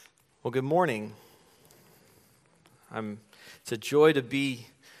Well, good morning. It's a joy to be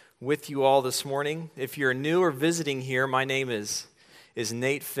with you all this morning. If you're new or visiting here, my name is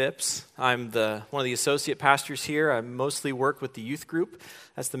Nate Phipps. I'm one of the associate pastors here. I mostly work with the youth group.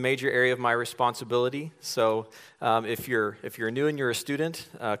 That's the major area of my responsibility. So if you're new and you're a student,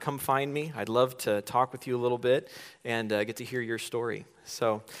 come find me. I'd love to talk with you a little bit and get to hear your story.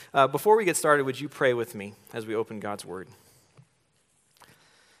 So before we get started, would you pray with me as we open God's Word?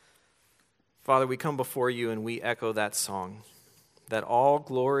 Father, we come before you and we echo that song, that all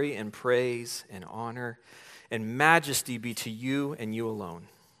glory and praise and honor and majesty be to you and you alone.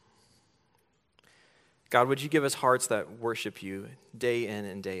 God, would you give us hearts that worship you day in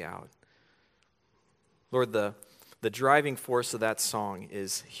and day out? Lord, the driving force of that song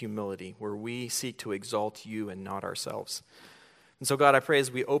is humility, where we seek to exalt you and not ourselves. And so, God, I pray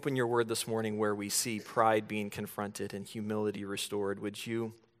as we open your word this morning where we see pride being confronted and humility restored, would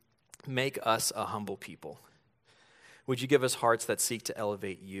you make us a humble people? Would you give us hearts that seek to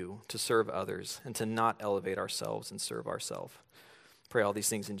elevate you, to serve others, and to not elevate ourselves and serve ourselves? Pray all these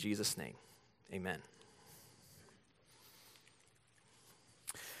things in Jesus' name. Amen.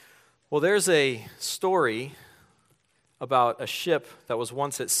 Well, there's a story about a ship that was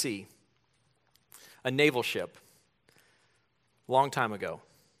once at sea, a naval ship, a long time ago.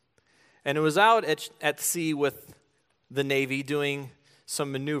 And it was out at sea with the Navy doing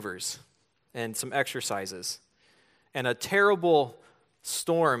some maneuvers and some exercises. And a terrible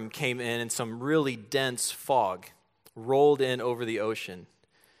storm came in and some really dense fog rolled in over the ocean.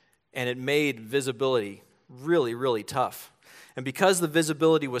 And it made visibility really, really tough. And because the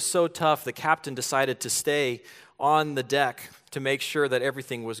visibility was so tough, the captain decided to stay on the deck to make sure that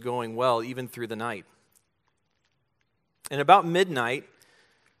everything was going well, even through the night. And about midnight,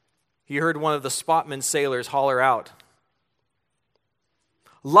 he heard one of the spotman sailors holler out,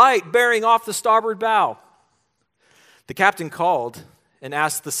 "Light bearing off the starboard bow." The captain called and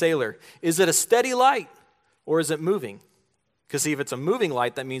asked the sailor, "Is it a steady light or is it moving?" Because see, if it's a moving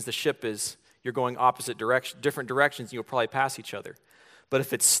light, that means the ship you're going different directions, and you'll probably pass each other. But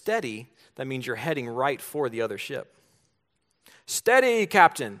if it's steady, that means you're heading right for the other ship. "Steady,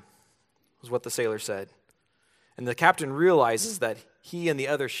 Captain," was what the sailor said. And the captain realizes that he and the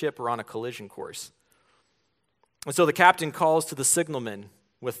other ship are on a collision course. And so the captain calls to the signalman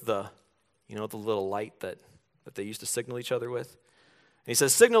with the little light that they used to signal each other with. And he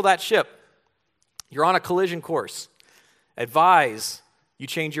says, "Signal that ship. You're on a collision course. Advise you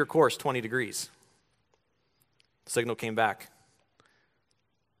change your course 20 degrees. The signal came back.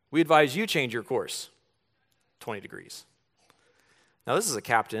 "We advise you change your course 20 degrees. Now this is a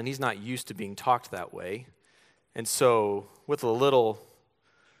captain. He's not used to being talked that way. And so with a little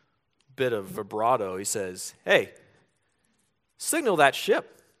bit of vibrato, he says, "Hey, signal that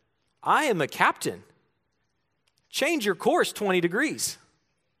ship. I am a captain. Change your course 20 degrees.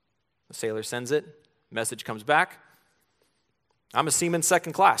 The sailor sends it. Message comes back. "I'm a seaman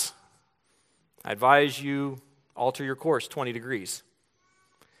second class. I advise you alter your course 20 degrees.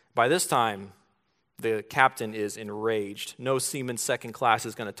 By this time, the captain is enraged. No seaman second class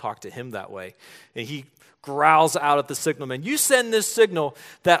is going to talk to him that way. And he growls out at the signalman, "You send this signal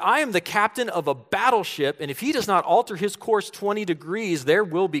that I am the captain of a battleship, and if he does not alter his course 20 degrees, there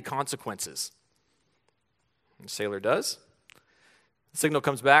will be consequences." And the sailor does. The signal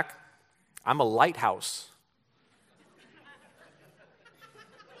comes back, "I'm a lighthouse.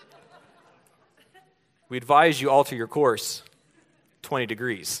 We advise you alter your course 20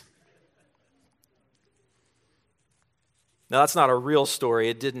 degrees. Now, that's not a real story.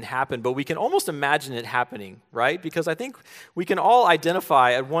 It didn't happen, but we can almost imagine it happening, right? Because I think we can all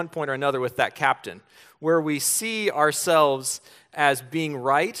identify at one point or another with that captain, where we see ourselves as being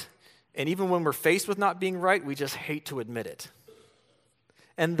right, and even when we're faced with not being right, we just hate to admit it.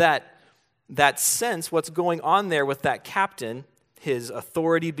 And that sense, what's going on there with that captain, his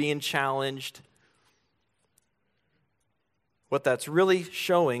authority being challenged, what that's really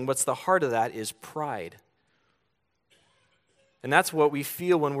showing, what's the heart of that is pride. And that's what we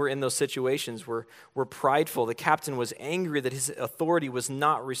feel when we're in those situations. We're prideful. The captain was angry that his authority was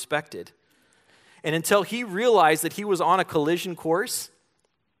not respected. And until he realized that he was on a collision course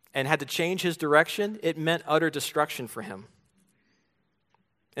and had to change his direction, it meant utter destruction for him.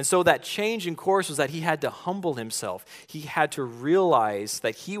 And so that change in course was that he had to humble himself. He had to realize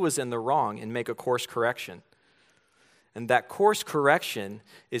that he was in the wrong and make a course correction. And that course correction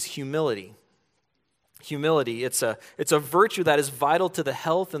is humility. Humility, it's a virtue that is vital to the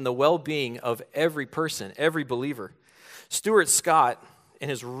health and the well-being of every person, every believer. Stuart Scott, in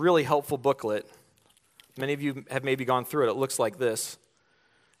his really helpful booklet, many of you have maybe gone through it. It looks like this.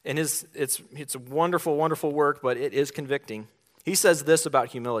 and it's a wonderful, wonderful work, but it is convicting. He says this about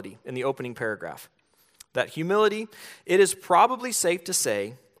humility in the opening paragraph, that humility, it is probably safe to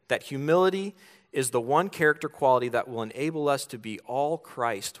say that humility is the one character quality that will enable us to be all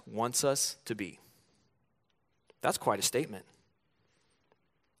Christ wants us to be. That's quite a statement.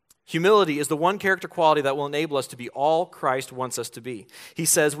 Humility is the one character quality that will enable us to be all Christ wants us to be. He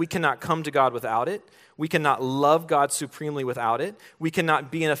says we cannot come to God without it. We cannot love God supremely without it. We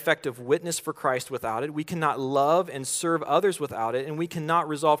cannot be an effective witness for Christ without it. We cannot love and serve others without it. And we cannot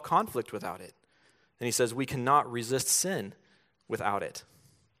resolve conflict without it. And he says we cannot resist sin without it.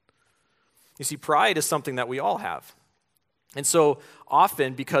 You see, pride is something that we all have. And so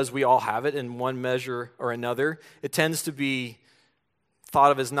often, because we all have it in one measure or another, it tends to be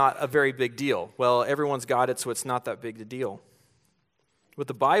thought of as not a very big deal. Well, everyone's got it, so it's not that big a deal. But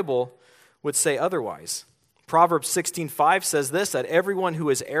the Bible would say otherwise. Proverbs 16:5 says this, that everyone who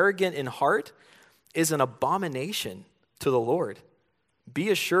is arrogant in heart is an abomination to the Lord. Be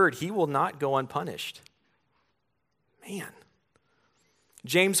assured he will not go unpunished. Man.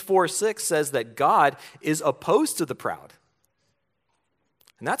 James 4:6 says that God is opposed to the proud.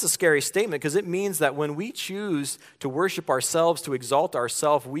 And that's a scary statement because it means that when we choose to worship ourselves, to exalt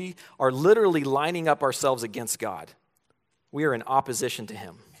ourselves, we are literally lining up ourselves against God. We are in opposition to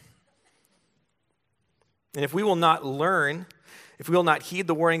him. And if we will not learn, if we will not heed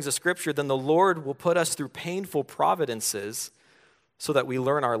the warnings of Scripture, then the Lord will put us through painful providences so that we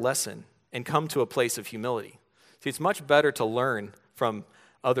learn our lesson and come to a place of humility. See, it's much better to learn from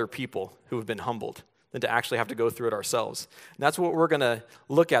other people who have been humbled than to actually have to go through it ourselves. And that's what we're going to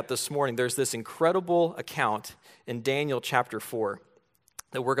look at this morning. There's this incredible account in Daniel chapter 4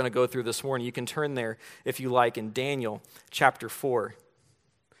 that we're going to go through this morning. You can turn there if you like in Daniel chapter 4.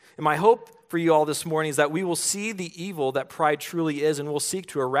 And my hope for you all this morning is that we will see the evil that pride truly is and we'll seek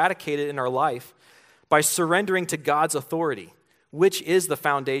to eradicate it in our life by surrendering to God's authority, which is the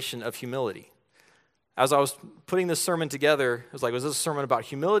foundation of humility. As I was putting this sermon together, I was like, was this a sermon about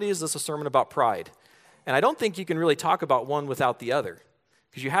humility? Is this a sermon about pride? And I don't think you can really talk about one without the other,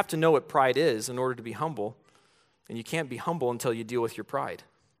 because you have to know what pride is in order to be humble, and you can't be humble until you deal with your pride.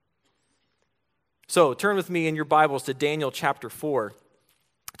 So turn with me in your Bibles to Daniel chapter 4.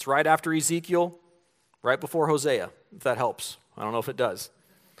 It's right after Ezekiel, right before Hosea, if that helps. I don't know if it does.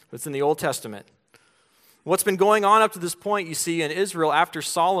 It's in the Old Testament. What's been going on up to this point, you see, in Israel, after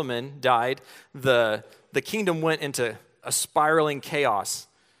Solomon died, the kingdom went into a spiraling chaos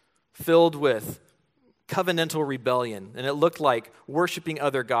filled with covenantal rebellion, and it looked like worshiping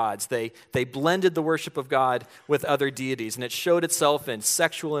other gods. They blended the worship of God with other deities, and it showed itself in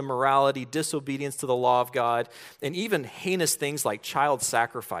sexual immorality, disobedience to the law of God, and even heinous things like child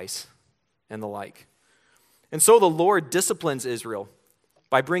sacrifice and the like. And so the Lord disciplines Israel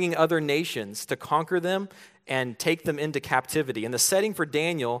by bringing other nations to conquer them and take them into captivity. And the setting for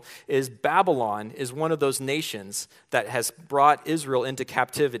Daniel is Babylon is one of those nations that has brought Israel into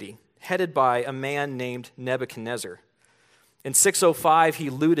captivity, headed by a man named Nebuchadnezzar. In 605, he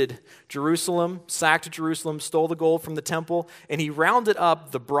looted Jerusalem, sacked Jerusalem, stole the gold from the temple, and he rounded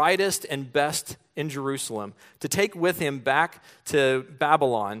up the brightest and best in Jerusalem to take with him back to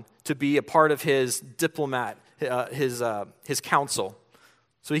Babylon to be a part of his diplomat, his council,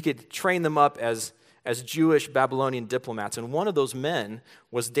 so he could train them up as Jewish Babylonian diplomats. And one of those men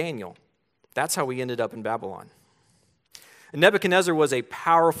was Daniel. That's how we ended up in Babylon. And Nebuchadnezzar was a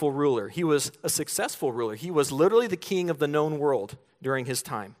powerful ruler. He was a successful ruler. He was literally the king of the known world during his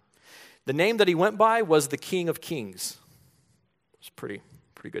time. The name that he went by was the King of Kings. It's a pretty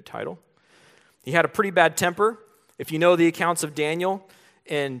good title. He had a pretty bad temper. If you know the accounts of Daniel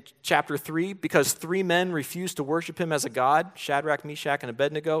in chapter 3, because 3 men refused to worship him as a god, Shadrach, Meshach, and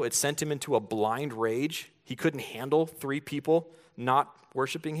Abednego, it sent him into a blind rage. He couldn't handle 3 people not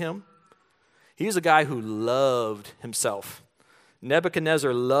worshiping him. He's a guy who loved himself.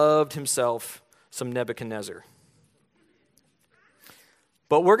 Nebuchadnezzar loved himself some Nebuchadnezzar.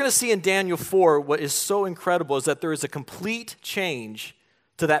 But we're going to see in Daniel 4 what is so incredible is that there is a complete change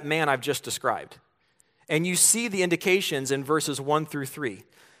to that man I've just described. And you see the indications in verses 1 through 3.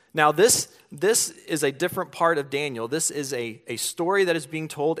 Now, this is a different part of Daniel. This is a story that is being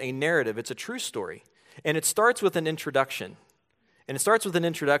told, a narrative. It's a true story. And it starts with an introduction. And it starts with an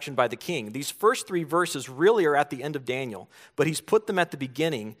introduction by the king. These first 3 verses really are at the end of Daniel, but he's put them at the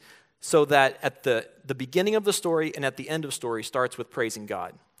beginning so that at the beginning of the story and at the end of the story starts with praising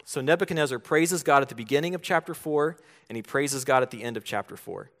God. So Nebuchadnezzar praises God at the beginning of chapter 4, and he praises God at the end of chapter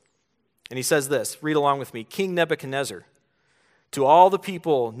 4. And he says this, read along with me, King Nebuchadnezzar, to all the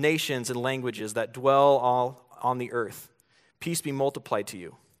people, nations, and languages that dwell all on the earth, peace be multiplied to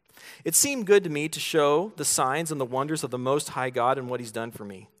you. It seemed good to me to show the signs and the wonders of the Most High God and what he's done for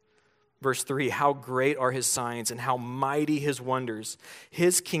me. Verse 3, how great are his signs and how mighty his wonders.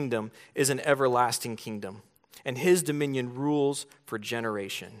 His kingdom is an everlasting kingdom, and his dominion rules for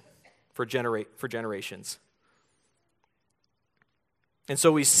generations. And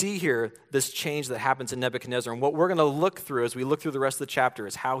so we see here this change that happens in Nebuchadnezzar. And what we're going to look through as we look through the rest of the chapter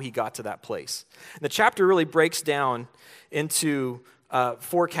is how he got to that place. And the chapter really breaks down into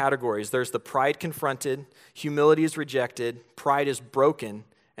 4 categories. There's the pride confronted, humility is rejected, pride is broken,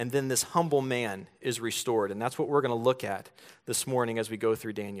 and then this humble man is restored. And that's what we're going to look at this morning as we go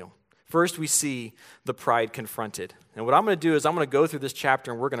through Daniel. First, we see the pride confronted. And what I'm going to do is I'm going to go through this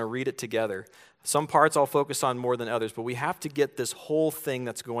chapter and we're going to read it together. Some parts I'll focus on more than others, but we have to get this whole thing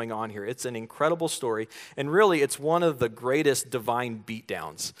that's going on here. It's an incredible story, and really it's one of the greatest divine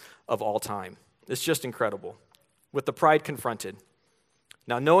beatdowns of all time. It's just incredible. With the pride confronted.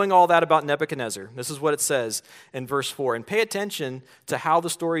 Now, knowing all that about Nebuchadnezzar, this is what it says in verse 4. And pay attention to how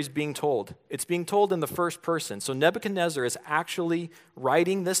the story is being told. It's being told in the first person. So Nebuchadnezzar is actually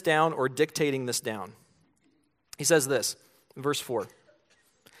writing this down or dictating this down. He says this in verse 4.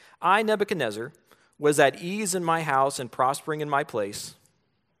 I, Nebuchadnezzar, was at ease in my house and prospering in my place.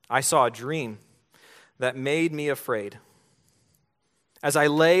 I saw a dream that made me afraid. As I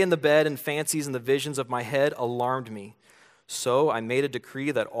lay in the bed, and fancies and the visions of my head alarmed me. So I made a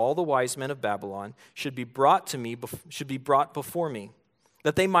decree that all the wise men of Babylon should be brought before me,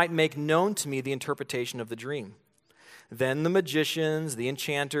 that they might make known to me the interpretation of the dream. Then the magicians, the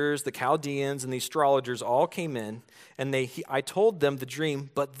enchanters, the Chaldeans, and the astrologers all came in, and I told them the dream,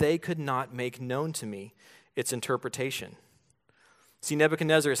 but they could not make known to me its interpretation. See,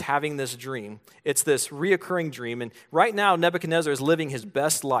 Nebuchadnezzar is having this dream. It's this reoccurring dream, and right now Nebuchadnezzar is living his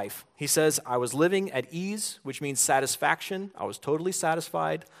best life. He says, I was living at ease, which means satisfaction. I was totally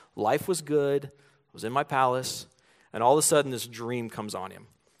satisfied. Life was good. I was in my palace, and all of a sudden this dream comes on him.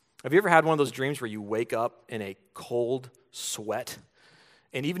 Have you ever had one of those dreams where you wake up in a cold sweat?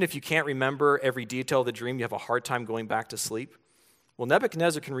 And even if you can't remember every detail of the dream, you have a hard time going back to sleep? Well,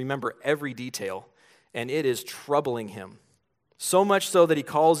 Nebuchadnezzar can remember every detail, and it is troubling him. So much so that he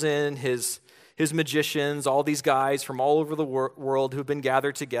calls in his magicians, all these guys from all over the world who've been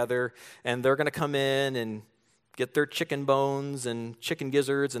gathered together, and they're going to come in and get their chicken bones and chicken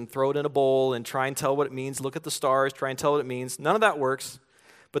gizzards and throw it in a bowl and try and tell what it means. Look at the stars, try and tell what it means. None of that works.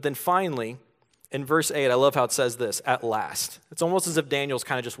 But then finally, in verse 8, I love how it says this, at last. It's almost as if Daniel's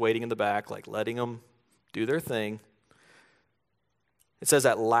kind of just waiting in the back, like letting them do their thing. It says,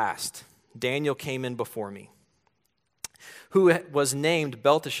 at last, Daniel came in before me, who was named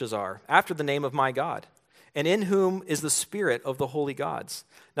Belteshazzar, after the name of my God, and in whom is the spirit of the holy gods.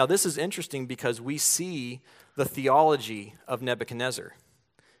 Now, this is interesting because we see the theology of Nebuchadnezzar.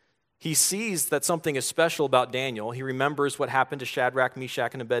 He sees that something is special about Daniel. He remembers what happened to Shadrach,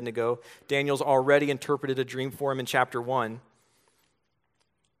 Meshach, and Abednego. Daniel's already interpreted a dream for him in chapter 1.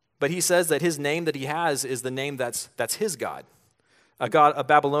 But he says that his name that he has is the name that's his God, a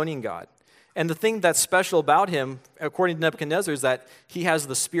Babylonian God. And the thing that's special about him, according to Nebuchadnezzar, is that he has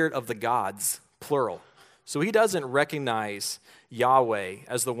the spirit of the gods, plural. So he doesn't recognize Yahweh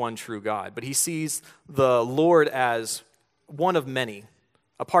as the one true God, but he sees the Lord as one of many,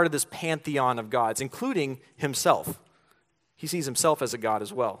 a part of this pantheon of gods, including himself. He sees himself as a god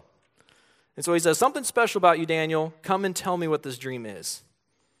as well. And so he says, something special about you, Daniel. Come and tell me what this dream is.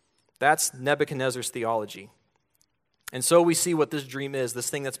 That's Nebuchadnezzar's theology. And so we see what this dream is, this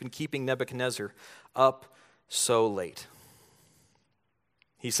thing that's been keeping Nebuchadnezzar up so late.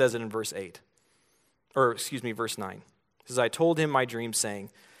 He says it in verse 9. He says, I told him my dream, saying,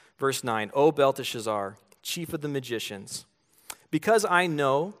 verse 9, O Belteshazzar, chief of the magicians, because I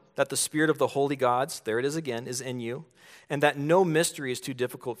know that the spirit of the holy gods, there it is again, is in you, and that no mystery is too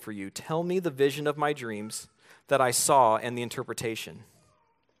difficult for you, tell me the vision of my dreams that I saw and the interpretation.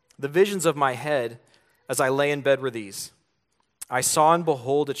 The visions of my head as I lay in bed were these. I saw and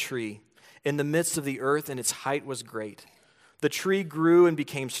behold a tree in the midst of the earth, and its height was great. The tree grew and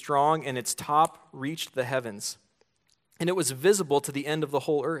became strong, and its top reached the heavens. And it was visible to the end of the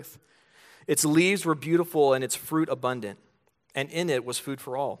whole earth. Its leaves were beautiful and its fruit abundant, and in it was food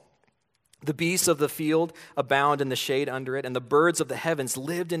for all. The beasts of the field abound in the shade under it, and the birds of the heavens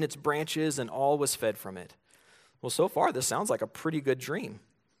lived in its branches, and all was fed from it. Well, so far, this sounds like a pretty good dream.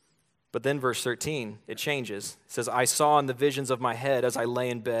 But then verse 13, it changes. It says, I saw in the visions of my head as I lay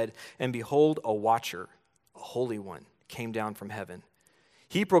in bed, and behold, a watcher, a holy one, came down from heaven.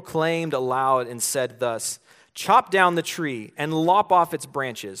 He proclaimed aloud and said thus, Chop down the tree and lop off its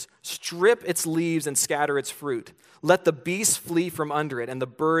branches. Strip its leaves and scatter its fruit. Let the beasts flee from under it and the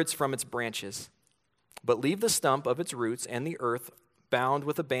birds from its branches. But leave the stump of its roots and the earth bound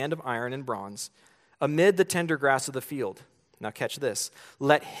with a band of iron and bronze amid the tender grass of the field. Now catch this.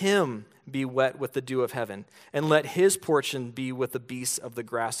 Let him be wet with the dew of heaven, and let his portion be with the beasts of the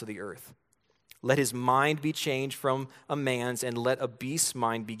grass of the earth. Let his mind be changed from a man's, and let a beast's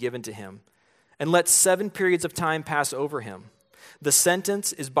mind be given to him. And let 7 periods of time pass over him. The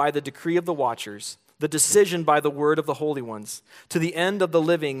sentence is by the decree of the watchers, the decision by the word of the holy ones, to the end of the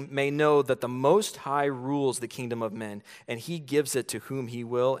living may know that the Most High rules the kingdom of men, and he gives it to whom he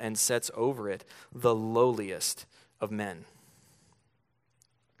will and sets over it the lowliest of men.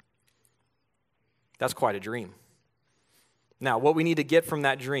 That's quite a dream. Now, what we need to get from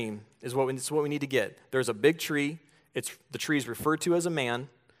that dream is what we need to get. There's a big tree. The tree is referred to as a man,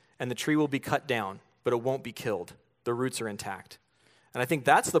 and the tree will be cut down, but it won't be killed. The roots are intact. And I think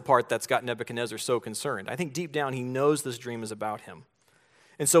that's the part that's got Nebuchadnezzar so concerned. I think deep down he knows this dream is about him.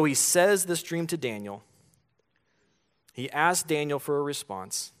 And so he says this dream to Daniel. He asks Daniel for a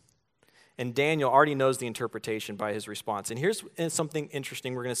response. And Daniel already knows the interpretation by his response. And here's something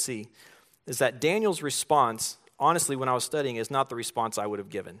interesting we're going to see, is that Daniel's response, honestly, when I was studying, is not the response I would have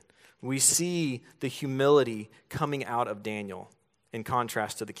given. We see the humility coming out of Daniel in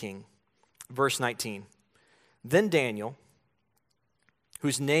contrast to the king. Verse 19. Then Daniel,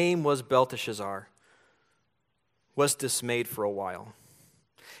 whose name was Belteshazzar, was dismayed for a while,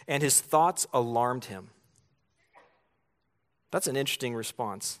 and his thoughts alarmed him. That's an interesting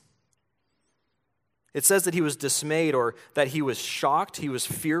response. It says that he was dismayed, or that he was shocked, he was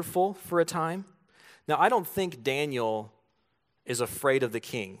fearful for a time. Now, I don't think Daniel is afraid of the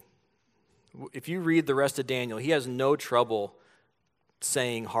king. If you read the rest of Daniel, he has no trouble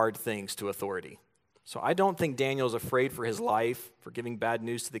saying hard things to authority. So I don't think Daniel is afraid for his life, for giving bad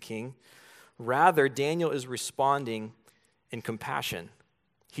news to the king. Rather, Daniel is responding in compassion.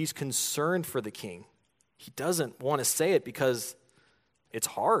 He's concerned for the king. He doesn't want to say it because it's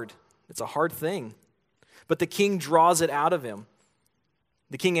hard. It's a hard thing. But the king draws it out of him.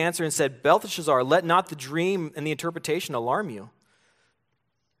 The king answered and said, Belteshazzar, let not the dream and the interpretation alarm you.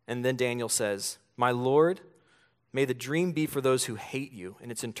 And then Daniel says, my Lord, may the dream be for those who hate you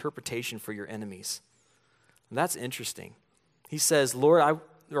and its interpretation for your enemies. And that's interesting. He says,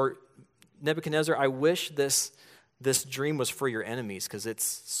 Nebuchadnezzar, I wish this dream was for your enemies because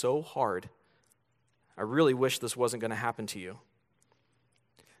it's so hard. I really wish this wasn't going to happen to you.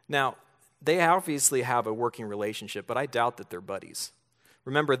 Now, they obviously have a working relationship, but I doubt that they're buddies.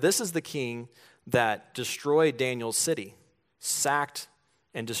 Remember, this is the king that destroyed Daniel's city, sacked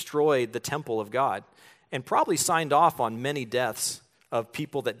and destroyed the temple of God, and probably signed off on many deaths of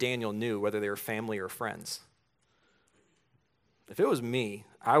people that Daniel knew, whether they were family or friends. If it was me,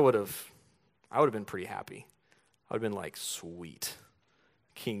 I would have been pretty happy. I would have been like, sweet.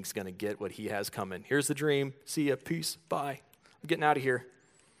 King's going to get what he has coming. Here's the dream. See ya. Peace. Bye. I'm getting out of here.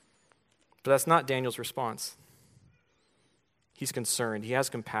 But that's not Daniel's response. He's concerned. He has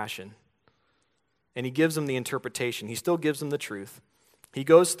compassion. And he gives them the interpretation. He still gives them the truth. He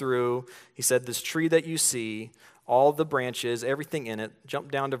goes through, he said, this tree that you see, all the branches, everything in it.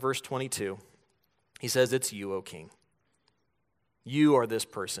 Jump down to verse 22. He says, it's you, O king. You are this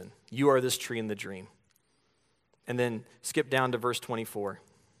person. You are this tree in the dream. And then skip down to verse 24.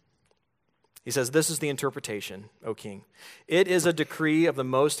 He says, this is the interpretation, O king. It is a decree of the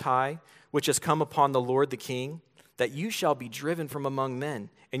Most High, which has come upon the Lord the king, that you shall be driven from among men,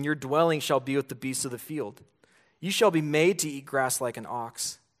 and your dwelling shall be with the beasts of the field. You shall be made to eat grass like an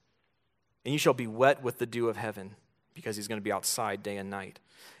ox, and you shall be wet with the dew of heaven, because he's going to be outside day and night.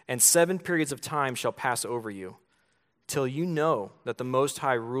 And 7 periods of time shall pass over you, till you know that the Most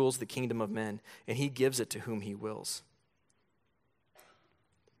High rules the kingdom of men, and he gives it to whom he wills.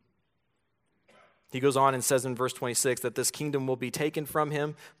 He goes on and says in verse 26 that this kingdom will be taken from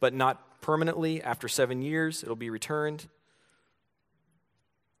him, but not permanently. After 7 years, it'll be returned.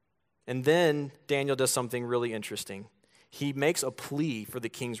 And then Daniel does something really interesting. He makes a plea for the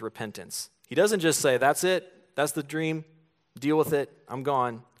king's repentance. He doesn't just say, that's it, that's the dream, deal with it, I'm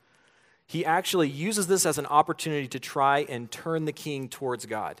gone. He actually uses this as an opportunity to try and turn the king towards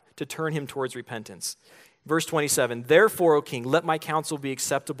God, to turn him towards repentance. Verse 27, therefore, O king, let my counsel be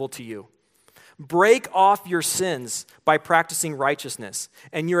acceptable to you. Break off your sins by practicing righteousness,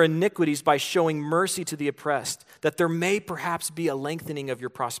 and your iniquities by showing mercy to the oppressed, that there may perhaps be a lengthening of your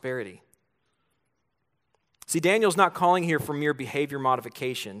prosperity. See, Daniel's not calling here for mere behavior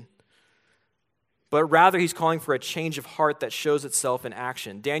modification, but rather he's calling for a change of heart that shows itself in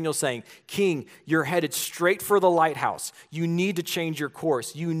action. Daniel's saying, King, you're headed straight for the lighthouse. You need to change your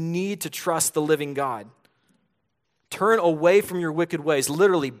course. You need to trust the living God. Turn away from your wicked ways.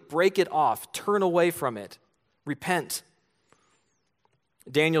 Literally, break it off. Turn away from it. Repent.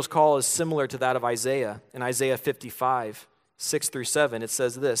 Daniel's call is similar to that of Isaiah. In Isaiah 55, 6-7, it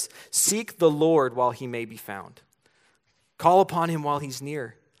says this, Seek the Lord while he may be found. Call upon him while he's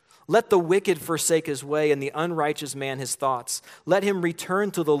near. Let the wicked forsake his way and the unrighteous man his thoughts. Let him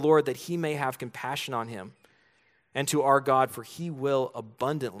return to the Lord that he may have compassion on him, and to our God, for he will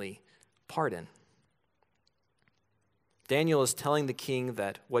abundantly pardon. Daniel is telling the king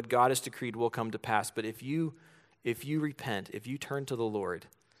that what God has decreed will come to pass, but if you repent, if you turn to the Lord,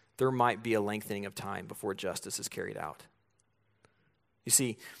 there might be a lengthening of time before justice is carried out. You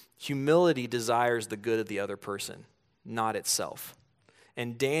see, humility desires the good of the other person, not itself.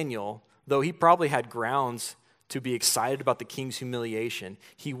 And Daniel, though he probably had grounds to be excited about the king's humiliation,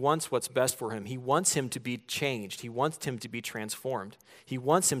 he wants what's best for him. He wants him to be changed. He wants him to be transformed. He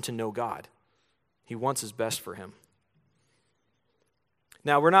wants him to know God. He wants his best for him.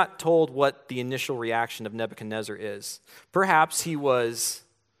 Now, we're not told what the initial reaction of Nebuchadnezzar is. Perhaps he was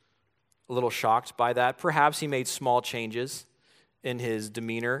a little shocked by that. Perhaps he made small changes in his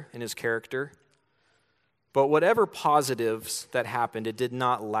demeanor, in his character. But whatever positives that happened, it did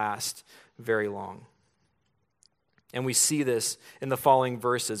not last very long. And we see this in the following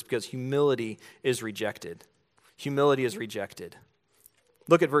verses because humility is rejected. Humility is rejected.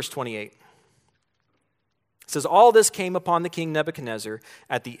 Look at verse 28. It says, All this came upon the king Nebuchadnezzar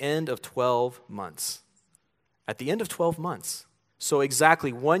at the end of 12 months. At the end of 12 months. So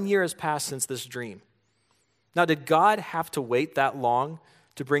exactly 1 year has passed since this dream. Now, did God have to wait that long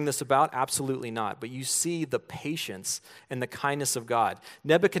to bring this about? Absolutely not. But you see the patience and the kindness of God.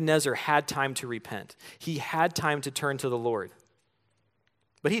 Nebuchadnezzar had time to repent. He had time to turn to the Lord.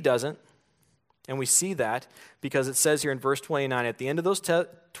 But he doesn't. And we see that because it says here in verse 29, at the end of those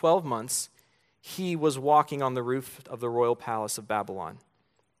 12 months, he was walking on the roof of the royal palace of Babylon.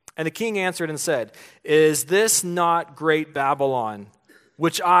 And the king answered and said, Is this not great Babylon,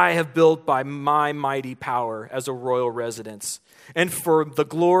 which I have built by my mighty power as a royal residence, and for the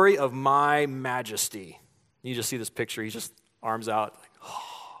glory of my majesty? You just see this picture. He's just arms out, like,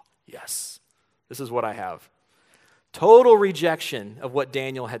 oh, yes, this is what I have. Total rejection of what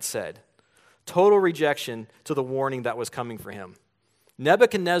Daniel had said. Total rejection to the warning that was coming for him.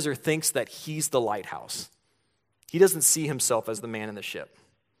 Nebuchadnezzar thinks that he's the lighthouse. He doesn't see himself as the man in the ship.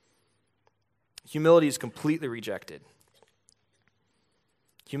 Humility is completely rejected.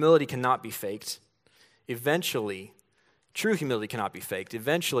 Humility cannot be faked. Eventually, true humility cannot be faked.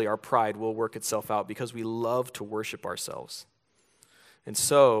 Eventually, our pride will work itself out because we love to worship ourselves. And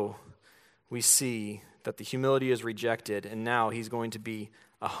so, we see that the humility is rejected, and now he's going to be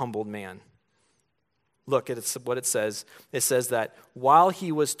a humbled man. Look at what it says. It says that while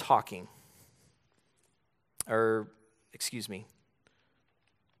he was talking, verse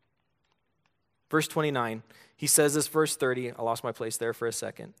 29, he says this, verse 30, I lost my place there for a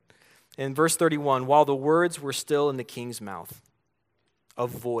second. In verse 31, while the words were still in the king's mouth, a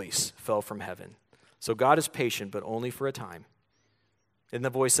voice fell from heaven. So God is patient, but only for a time. And the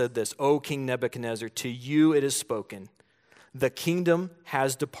voice said this, O King Nebuchadnezzar, to you it is spoken, the kingdom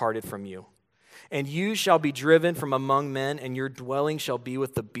has departed from you. And you shall be driven from among men, and your dwelling shall be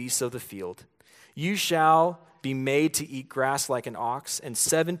with the beasts of the field. You shall be made to eat grass like an ox, and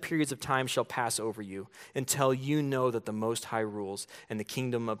 7 periods of time shall pass over you, until you know that the Most High rules in the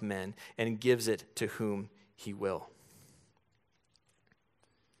kingdom of men, and gives it to whom he will.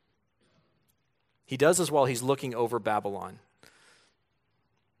 He does this while he's looking over Babylon,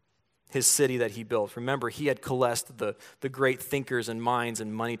 his city that he built. Remember, he had coalesced the great thinkers and minds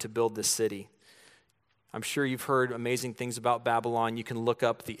and money to build this city. I'm sure you've heard amazing things about Babylon. You can look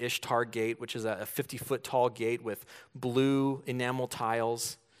up the Ishtar Gate, which is a 50-foot tall gate with blue enamel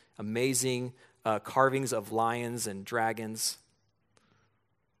tiles, amazing carvings of lions and dragons.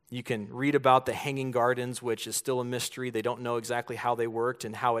 You can read about the Hanging Gardens, which is still a mystery. They don't know exactly how they worked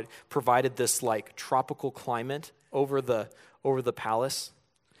and how it provided this like tropical climate over the palace.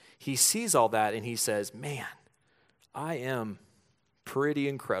 He sees all that and he says, man, I am pretty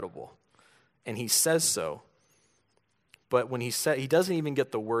incredible. And he says so, but when he doesn't even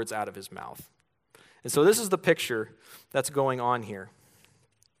get the words out of his mouth. And so this is the picture that's going on here.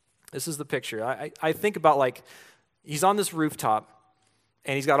 This is the picture. I think about like he's on this rooftop,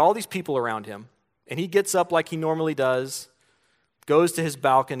 and he's got all these people around him, and he gets up like he normally does, goes to his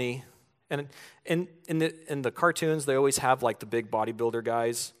balcony, and in the cartoons they always have like the big bodybuilder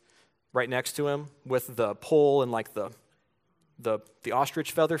guys right next to him with the pole and like the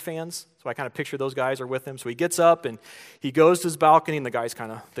ostrich feather fans. So I kind of picture those guys are with him. So he gets up and he goes to his balcony, and the guys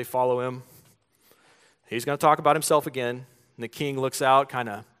they follow him. He's going to talk about himself again. And the king looks out, kind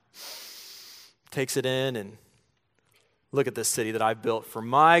of takes it in, and look at this city that I've built for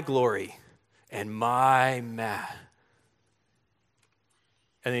my glory and my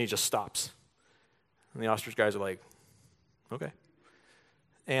And then he just stops. And the ostrich guys are like, okay.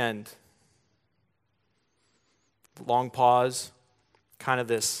 And long pause, kind of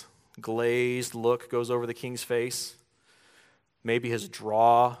this glazed look goes over the king's face. Maybe his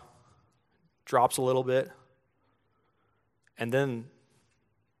jaw drops a little bit. And then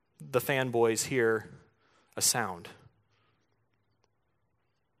the fanboys hear a sound.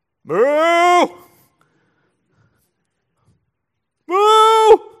 Moo!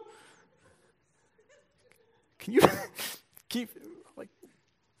 Moo! Can you keep,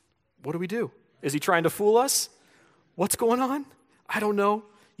 what do we do? Is he trying to fool us? What's going on? I don't know.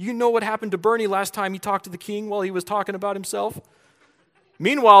 You know what happened to Bernie last time he talked to the king while he was talking about himself?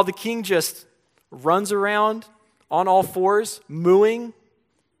 Meanwhile, the king just runs around on all fours, mooing,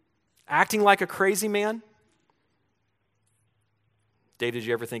 acting like a crazy man. Dave, did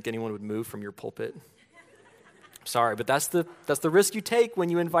you ever think anyone would move from your pulpit? Sorry, but that's the risk you take when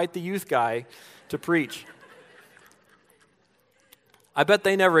you invite the youth guy to preach. I bet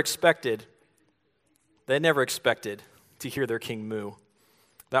they never expected to hear their king moo.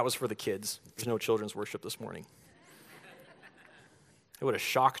 That was for the kids. There's no children's worship this morning. It would have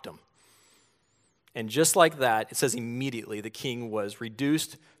shocked them. And just like that, it says immediately the king was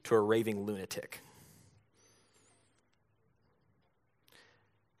reduced to a raving lunatic.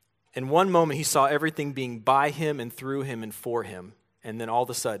 In one moment, he saw everything being by him and through him and for him. And then all of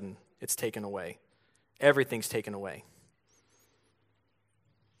a sudden, it's taken away. Everything's taken away.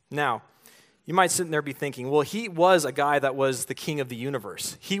 Now, you might sit there and be thinking, well, he was a guy that was the king of the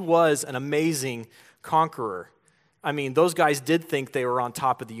universe. He was an amazing conqueror. I mean, those guys did think they were on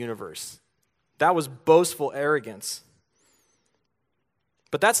top of the universe. That was boastful arrogance.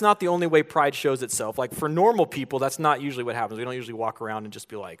 But that's not the only way pride shows itself. Like for normal people, that's not usually what happens. We don't usually walk around and just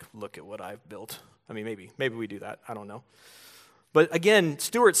be like, look at what I've built. I mean, maybe we do that. I don't know. But again,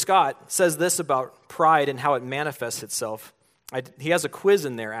 Stuart Scott says this about pride and how it manifests itself. He has a quiz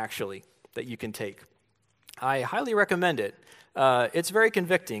in there, actually, that you can take. I highly recommend it. It's very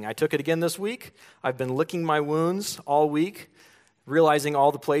convicting. I took it again this week. I've been licking my wounds all week, realizing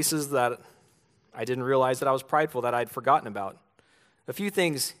all the places that I didn't realize that I was prideful, that I'd forgotten about. A few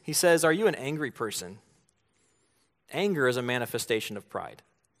things. He says, are you an angry person? Anger is a manifestation of pride.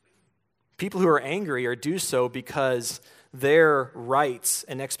 People who are angry do so because their rights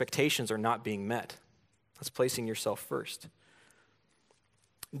and expectations are not being met. That's placing yourself first.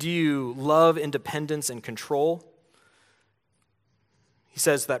 Do you love independence and control? He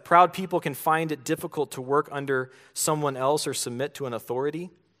says that proud people can find it difficult to work under someone else or submit to an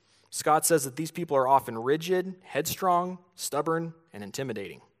authority. Scott says that these people are often rigid, headstrong, stubborn, and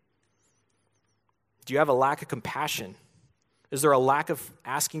intimidating. Do you have a lack of compassion? Is there a lack of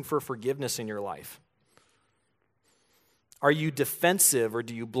asking for forgiveness in your life? Are you defensive or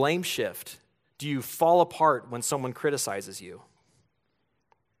do you blame shift? Do you fall apart when someone criticizes you?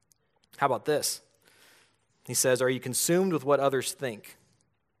 How about this? He says, are you consumed with what others think?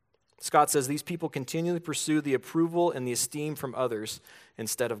 Scott says these people continually pursue the approval and the esteem from others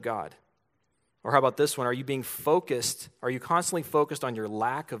instead of God. Or how about this one? Are you being focused? Are you constantly focused on your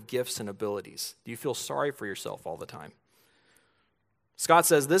lack of gifts and abilities? Do you feel sorry for yourself all the time? Scott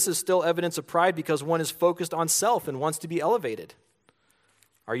says this is still evidence of pride because one is focused on self and wants to be elevated.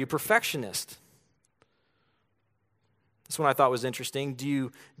 Are you perfectionist? This one I thought was interesting.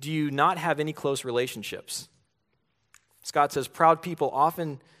 Do you not have any close relationships? Scott says proud people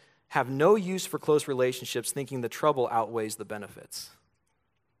often have no use for close relationships, thinking the trouble outweighs the benefits.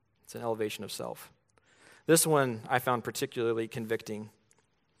 It's an elevation of self. This one I found particularly convicting.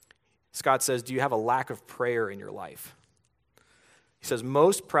 Scott says, do you have a lack of prayer in your life? He says,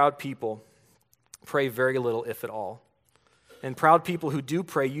 most proud people pray very little, if at all. And proud people who do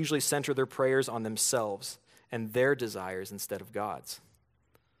pray usually center their prayers on themselves and their desires instead of God's.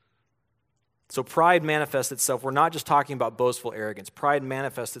 So pride manifests itself. We're not just talking about boastful arrogance. Pride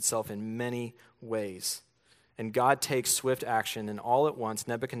manifests itself in many ways. And God takes swift action, and all at once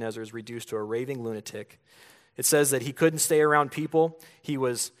Nebuchadnezzar is reduced to a raving lunatic. It says that he couldn't stay around people. He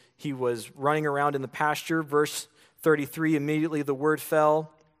was running around in the pasture. Verse 33, immediately the word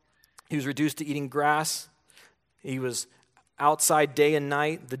fell. He was reduced to eating grass. He was outside day and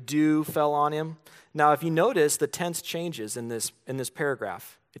night. The dew fell on him. Now, if you notice, the tense changes in this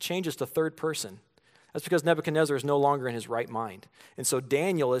paragraph. It changes to third person. That's because Nebuchadnezzar is no longer in his right mind. And so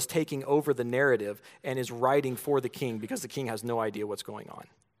Daniel is taking over the narrative and is writing for the king because the king has no idea what's going on.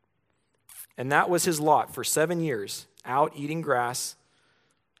 And that was his lot for 7 years, out eating grass,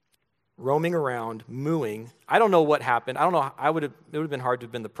 roaming around, mooing. I don't know what happened. I don't know. It would have been hard to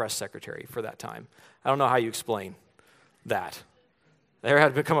have been the press secretary for that time. I don't know how you explain that. There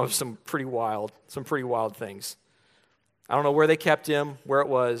had become up some pretty wild things. I don't know where they kept him, where it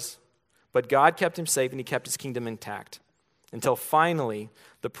was, but God kept him safe and he kept his kingdom intact until finally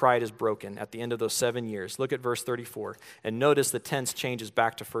the pride is broken at the end of those 7 years. Look at verse 34 and notice the tense changes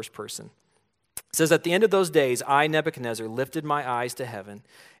back to first person. It says, at the end of those days, I, Nebuchadnezzar, lifted my eyes to heaven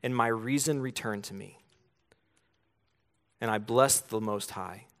and my reason returned to me. And I blessed the Most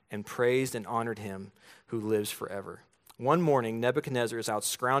High and praised and honored him who lives forever. One morning, Nebuchadnezzar is out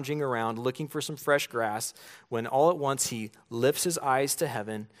scrounging around looking for some fresh grass when all at once he lifts his eyes to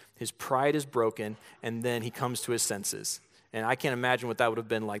heaven, his pride is broken, and then he comes to his senses. And I can't imagine what that would have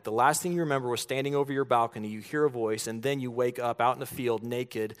been like. The last thing you remember was standing over your balcony, you hear a voice, and then you wake up out in the field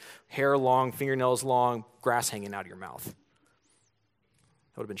naked, hair long, fingernails long, grass hanging out of your mouth. That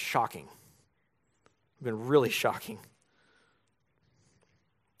would have been shocking. It would have been really shocking.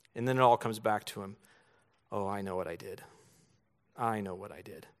 And then it all comes back to him. Oh, I know what I did. I know what I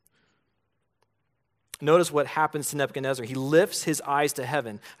did. Notice what happens to Nebuchadnezzar. He lifts his eyes to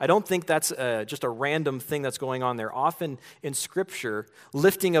heaven. I don't think that's just a random thing that's going on there. Often in Scripture,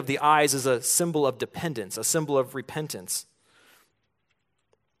 lifting of the eyes is a symbol of dependence, a symbol of repentance.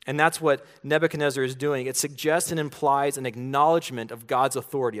 And that's what Nebuchadnezzar is doing. It suggests and implies an acknowledgement of God's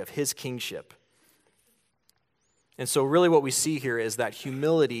authority, of his kingship. And so really what we see here is that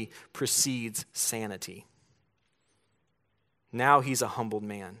humility precedes sanity. Now he's a humbled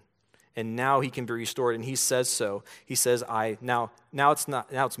man. And now he can be restored, and he says so. He says, now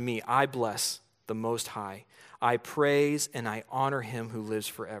it's me. I bless the Most High. I praise and I honor him who lives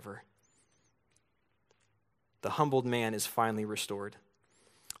forever. The humbled man is finally restored.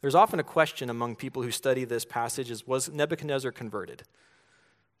 There's often a question among people who study this passage is, was Nebuchadnezzar converted?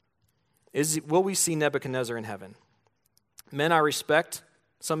 Will we see Nebuchadnezzar in heaven? Some men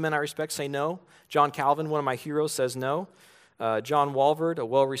I respect say no. John Calvin, one of my heroes, says no. John Walvoord,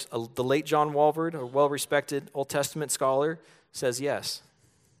 the late John Walvoord, a well-respected Old Testament scholar, says yes.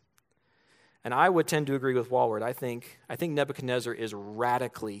 And I would tend to agree with Walvoord. I think Nebuchadnezzar is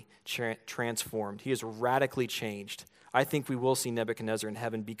radically transformed. He is radically changed. I think we will see Nebuchadnezzar in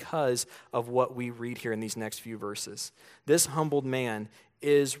heaven because of what we read here in these next few verses. This humbled man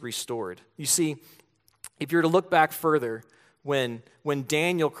is restored. You see, if you're to look back further, when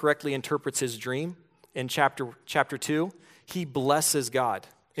Daniel correctly interprets his dream in chapter 2, he blesses God.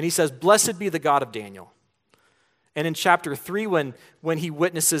 And he says, blessed be the God of Daniel. And in chapter 3, when he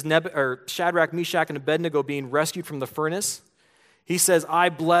witnesses Shadrach, Meshach, and Abednego being rescued from the furnace, he says, I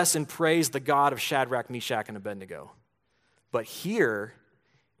bless and praise the God of Shadrach, Meshach, and Abednego. But here,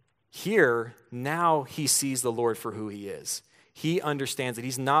 now he sees the Lord for who he is. He understands that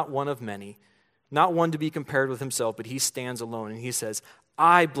he's not one of many, not one to be compared with himself, but he stands alone. And he says,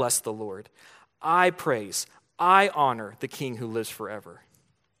 I bless the Lord. I praise, I honor the King who lives forever.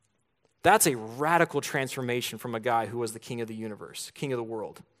 That's a radical transformation from a guy who was the king of the universe, king of the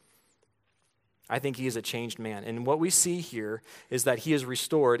world. I think he is a changed man. And what we see here is that he is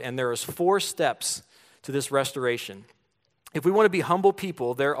restored, and there is 4 steps to this restoration. If we want to be humble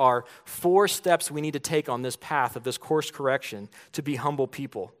people, there are 4 steps we need to take on this path of this course correction to be humble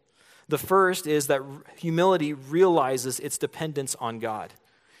people. The first is that humility realizes its dependence on God.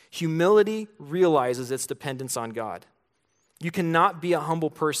 Humility realizes its dependence on God. You cannot be a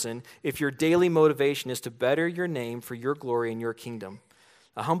humble person if your daily motivation is to better your name for your glory and your kingdom.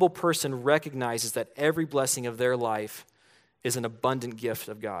 A humble person recognizes that every blessing of their life is an abundant gift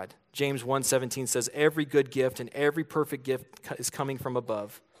of God. James 1:17 says, every good gift and every perfect gift is coming from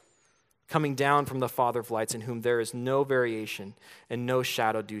above, coming down from the Father of lights, in whom there is no variation and no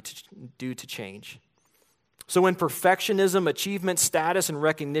shadow due to change. So when perfectionism, achievement, status, and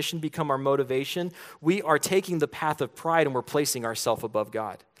recognition become our motivation, we are taking the path of pride and we're placing ourselves above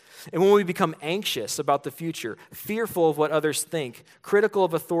God. And when we become anxious about the future, fearful of what others think, critical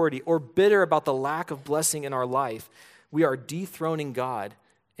of authority, or bitter about the lack of blessing in our life, we are dethroning God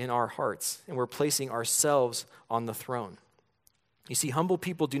in our hearts and we're placing ourselves on the throne. You see, humble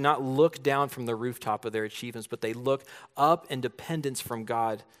people do not look down from the rooftop of their achievements, but they look up in dependence from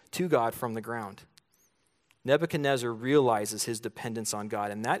God to God from the ground. Nebuchadnezzar realizes his dependence on God,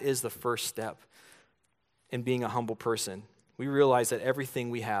 and that is the first step in being a humble person. We realize that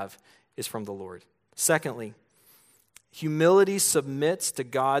everything we have is from the Lord. Secondly, humility submits to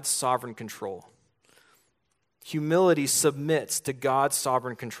God's sovereign control. Humility submits to God's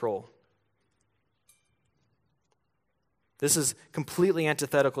sovereign control. This is completely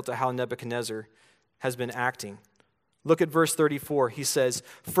antithetical to how Nebuchadnezzar has been acting. Look at verse 34. He says,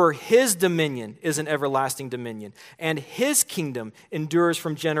 "For his dominion is an everlasting dominion, and his kingdom endures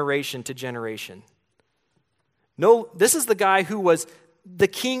from generation to generation." No, this is the guy who was the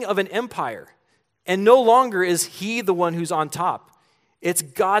king of an empire, and no longer is he the one who's on top. It's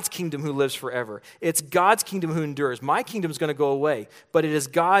God's kingdom who lives forever. It's God's kingdom who endures. My kingdom is going to go away, but it is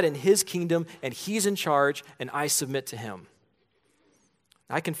God and his kingdom, and he's in charge, and I submit to him.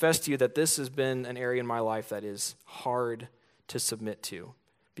 I confess to you that this has been an area in my life that is hard to submit to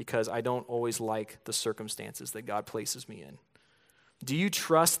because I don't always like the circumstances that God places me in. Do you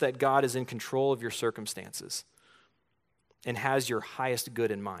trust that God is in control of your circumstances and has your highest good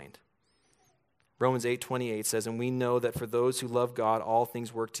in mind? Romans 8:28 says, "And we know that for those who love God, all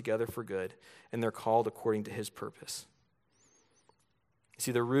things work together for good, and they're called according to his purpose."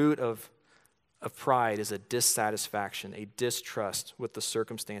 See, the root of pride is a dissatisfaction, a distrust with the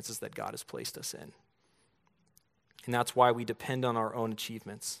circumstances that God has placed us in. And that's why we depend on our own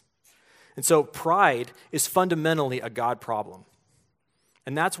achievements. And so pride is fundamentally a God problem.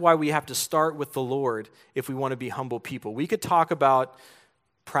 And that's why we have to start with the Lord if we want to be humble people. We could talk about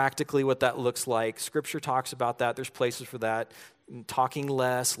practically what that looks like. Scripture talks about that. There's places for that. Talking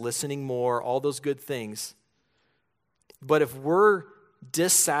less, listening more, all those good things. But if we're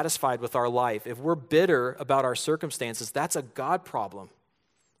dissatisfied with our life, if we're bitter about our circumstances, that's a God problem.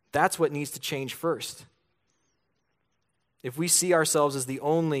 That's what needs to change first. If we see ourselves as the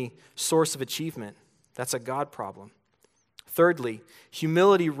only source of achievement, that's a God problem. Thirdly,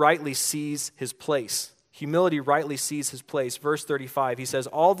 humility rightly sees his place. Humility rightly sees his place. Verse 35, he says,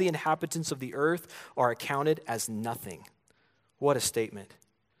 "All the inhabitants of the earth are accounted as nothing." What a statement.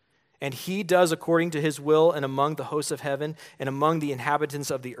 "And he does according to his will and among the hosts of heaven and among the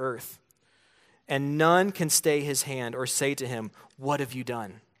inhabitants of the earth. And none can stay his hand or say to him, 'What have you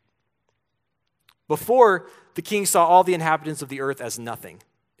done?'" Before, the king saw all the inhabitants of the earth as nothing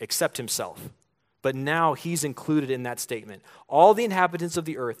except himself. But now he's included in that statement. All the inhabitants of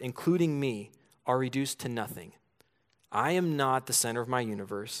the earth, including me, are reduced to nothing. I am not the center of my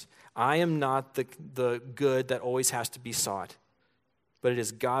universe. I am not the good that always has to be sought. But it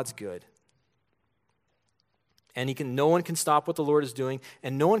is God's good. And no one can stop what the Lord is doing,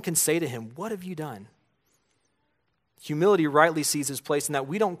 and no one can say to him, "What have you done?" Humility rightly sees his place in that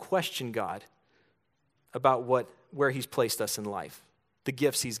we don't question God about where he's placed us in life, the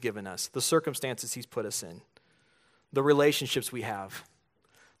gifts he's given us, the circumstances he's put us in, the relationships we have,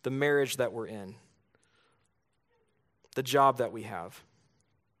 the marriage that we're in, the job that we have.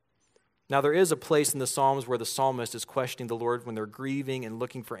 Now, there is a place in the Psalms where the psalmist is questioning the Lord when they're grieving and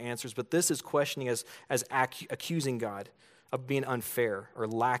looking for answers, but this is questioning as accusing God of being unfair or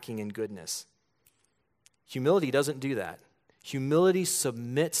lacking in goodness. Humility doesn't do that. Humility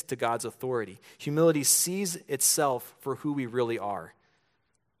submits to God's authority. Humility sees itself for who we really are.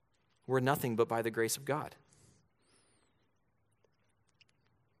 We're nothing but by the grace of God.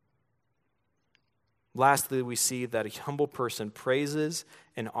 Lastly, we see that a humble person praises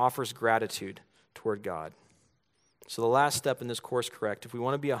and offers gratitude toward God. So the last step in this course correct, if we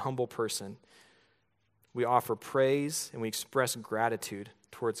want to be a humble person, we offer praise and we express gratitude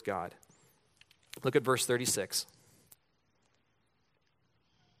towards God. Look at verse 36.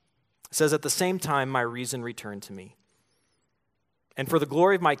 It says, "At the same time, my reason returned to me. And for the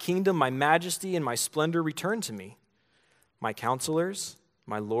glory of my kingdom, my majesty and my splendor returned to me. My counselors,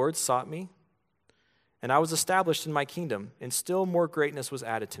 my lords sought me, and I was established in my kingdom, and still more greatness was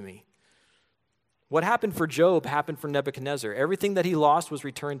added to me." What happened for Job happened for Nebuchadnezzar. Everything that he lost was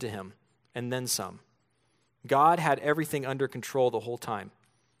returned to him, and then some. God had everything under control the whole time.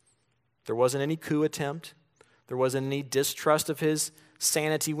 There wasn't any coup attempt. There wasn't any distrust of his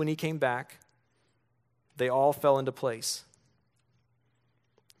sanity when he came back. They all fell into place.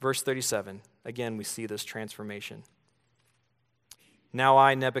 Verse 37, again we see this transformation. "Now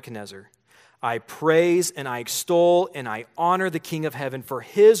I, Nebuchadnezzar, I praise and I extol and I honor the King of heaven, for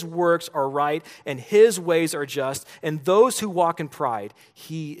his works are right and his ways are just, and those who walk in pride,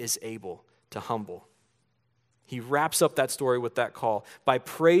 he is able to humble." He wraps up that story with that call by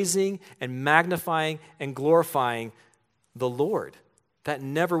praising and magnifying and glorifying the Lord. That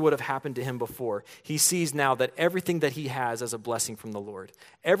never would have happened to him before. He sees now that everything that he has is a blessing from the Lord.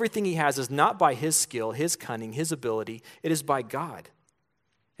 Everything he has is not by his skill, his cunning, his ability. It is by God.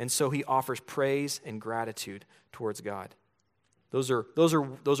 And so he offers praise and gratitude towards God. Those are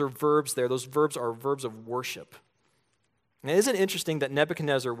verbs there. Those verbs are verbs of worship. And isn't it interesting that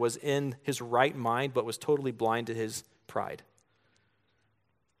Nebuchadnezzar was in his right mind but was totally blind to his pride?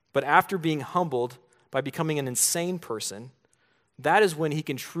 But after being humbled by becoming an insane person, that is when he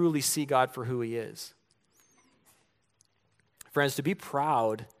can truly see God for who he is. Friends, to be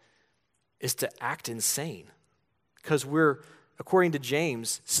proud is to act insane because we're, according to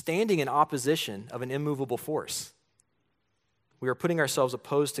James, standing in opposition of an immovable force. We are putting ourselves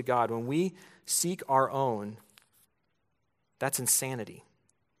opposed to God. When we seek our own, that's insanity.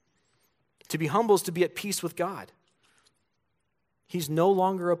 To be humble is to be at peace with God. He's no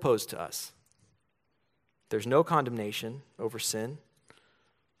longer opposed to us. There's no condemnation over sin.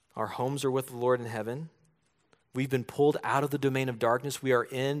 Our homes are with the Lord in heaven. We've been pulled out of the domain of darkness. We are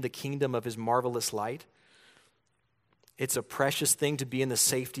in the kingdom of his marvelous light. It's a precious thing to be in the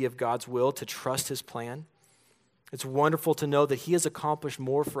safety of God's will, to trust his plan. It's wonderful to know that he has accomplished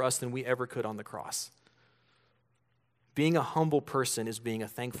more for us than we ever could on the cross. Being a humble person is being a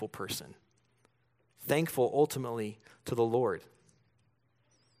thankful person. Thankful ultimately to the Lord.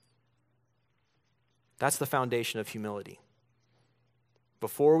 That's the foundation of humility.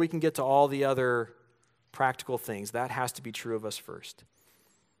 Before we can get to all the other practical things, that has to be true of us first.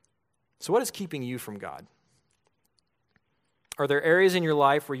 So what is keeping you from God? Are there areas in your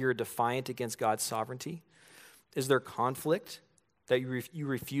life where you're defiant against God's sovereignty? Is there conflict that you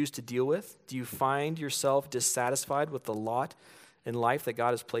refuse to deal with? Do you find yourself dissatisfied with the lot in life that God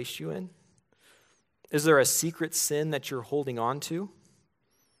has placed you in? Is there a secret sin that you're holding on to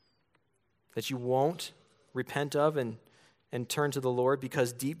that you won't repent of and turn to the Lord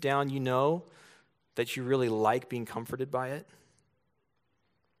because deep down you know that you really like being comforted by it?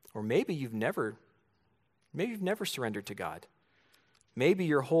 Or maybe you've never surrendered to God. Maybe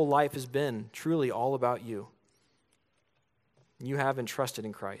your whole life has been truly all about you. You haven't trusted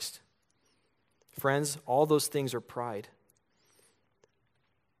in Christ. Friends, all those things are pride.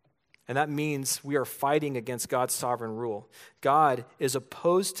 And that means we are fighting against God's sovereign rule. God is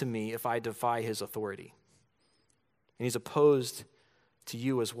opposed to me if I defy his authority. And he's opposed to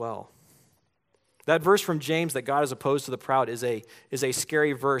you as well. That verse from James that God is opposed to the proud is a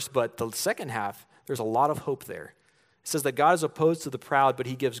scary verse, but the second half, there's a lot of hope there. It says that God is opposed to the proud, but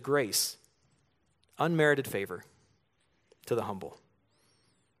he gives grace, unmerited favor, to the humble.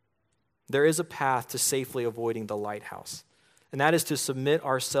 There is a path to safely avoiding the lighthouse, and that is to submit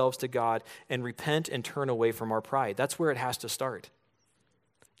ourselves to God and repent and turn away from our pride. That's where it has to start.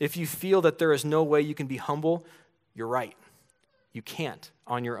 If you feel that there is no way you can be humble, you're right. You can't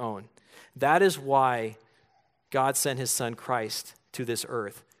on your own. That is why God sent his son Christ to this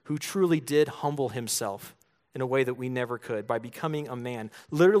earth, who truly did humble himself in a way that we never could by becoming a man,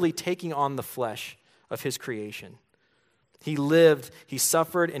 literally taking on the flesh of his creation. He lived, he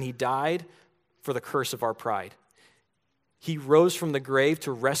suffered, and he died for the curse of our pride. He rose from the grave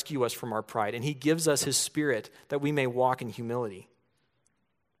to rescue us from our pride, and he gives us his Spirit that we may walk in humility.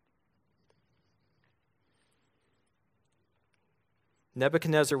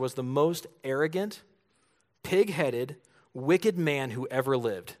 Nebuchadnezzar was the most arrogant, pig-headed, wicked man who ever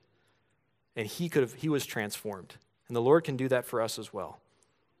lived, and he was transformed. And the Lord can do that for us as well.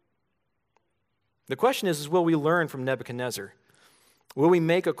 The question is will we learn from Nebuchadnezzar? Will we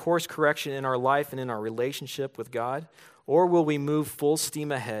make a course correction in our life and in our relationship with God? Or will we move full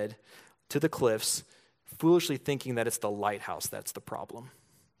steam ahead to the cliffs, foolishly thinking that it's the lighthouse that's the problem?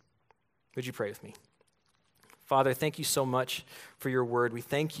 Would you pray with me? Father, thank you so much for your word. We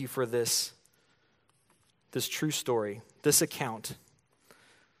thank you for this true story, this account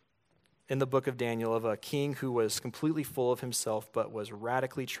in the book of Daniel of a king who was completely full of himself but was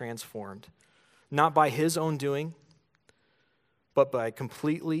radically transformed. Not by his own doing, but by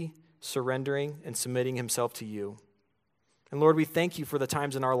completely surrendering and submitting himself to you. And Lord, we thank you for the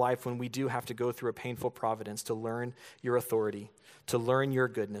times in our life when we do have to go through a painful providence to learn your authority, to learn your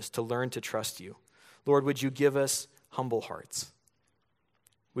goodness, to learn to trust you. Lord, would you give us humble hearts?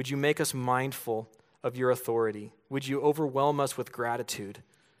 Would you make us mindful of your authority? Would you overwhelm us with gratitude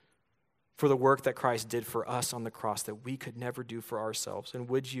for the work that Christ did for us on the cross that we could never do for ourselves? And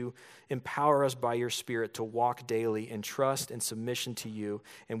would you empower us by your Spirit to walk daily in trust and submission to you?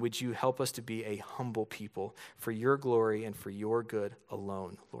 And would you help us to be a humble people for your glory and for your good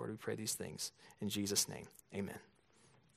alone? Lord, we pray these things in Jesus' name. Amen.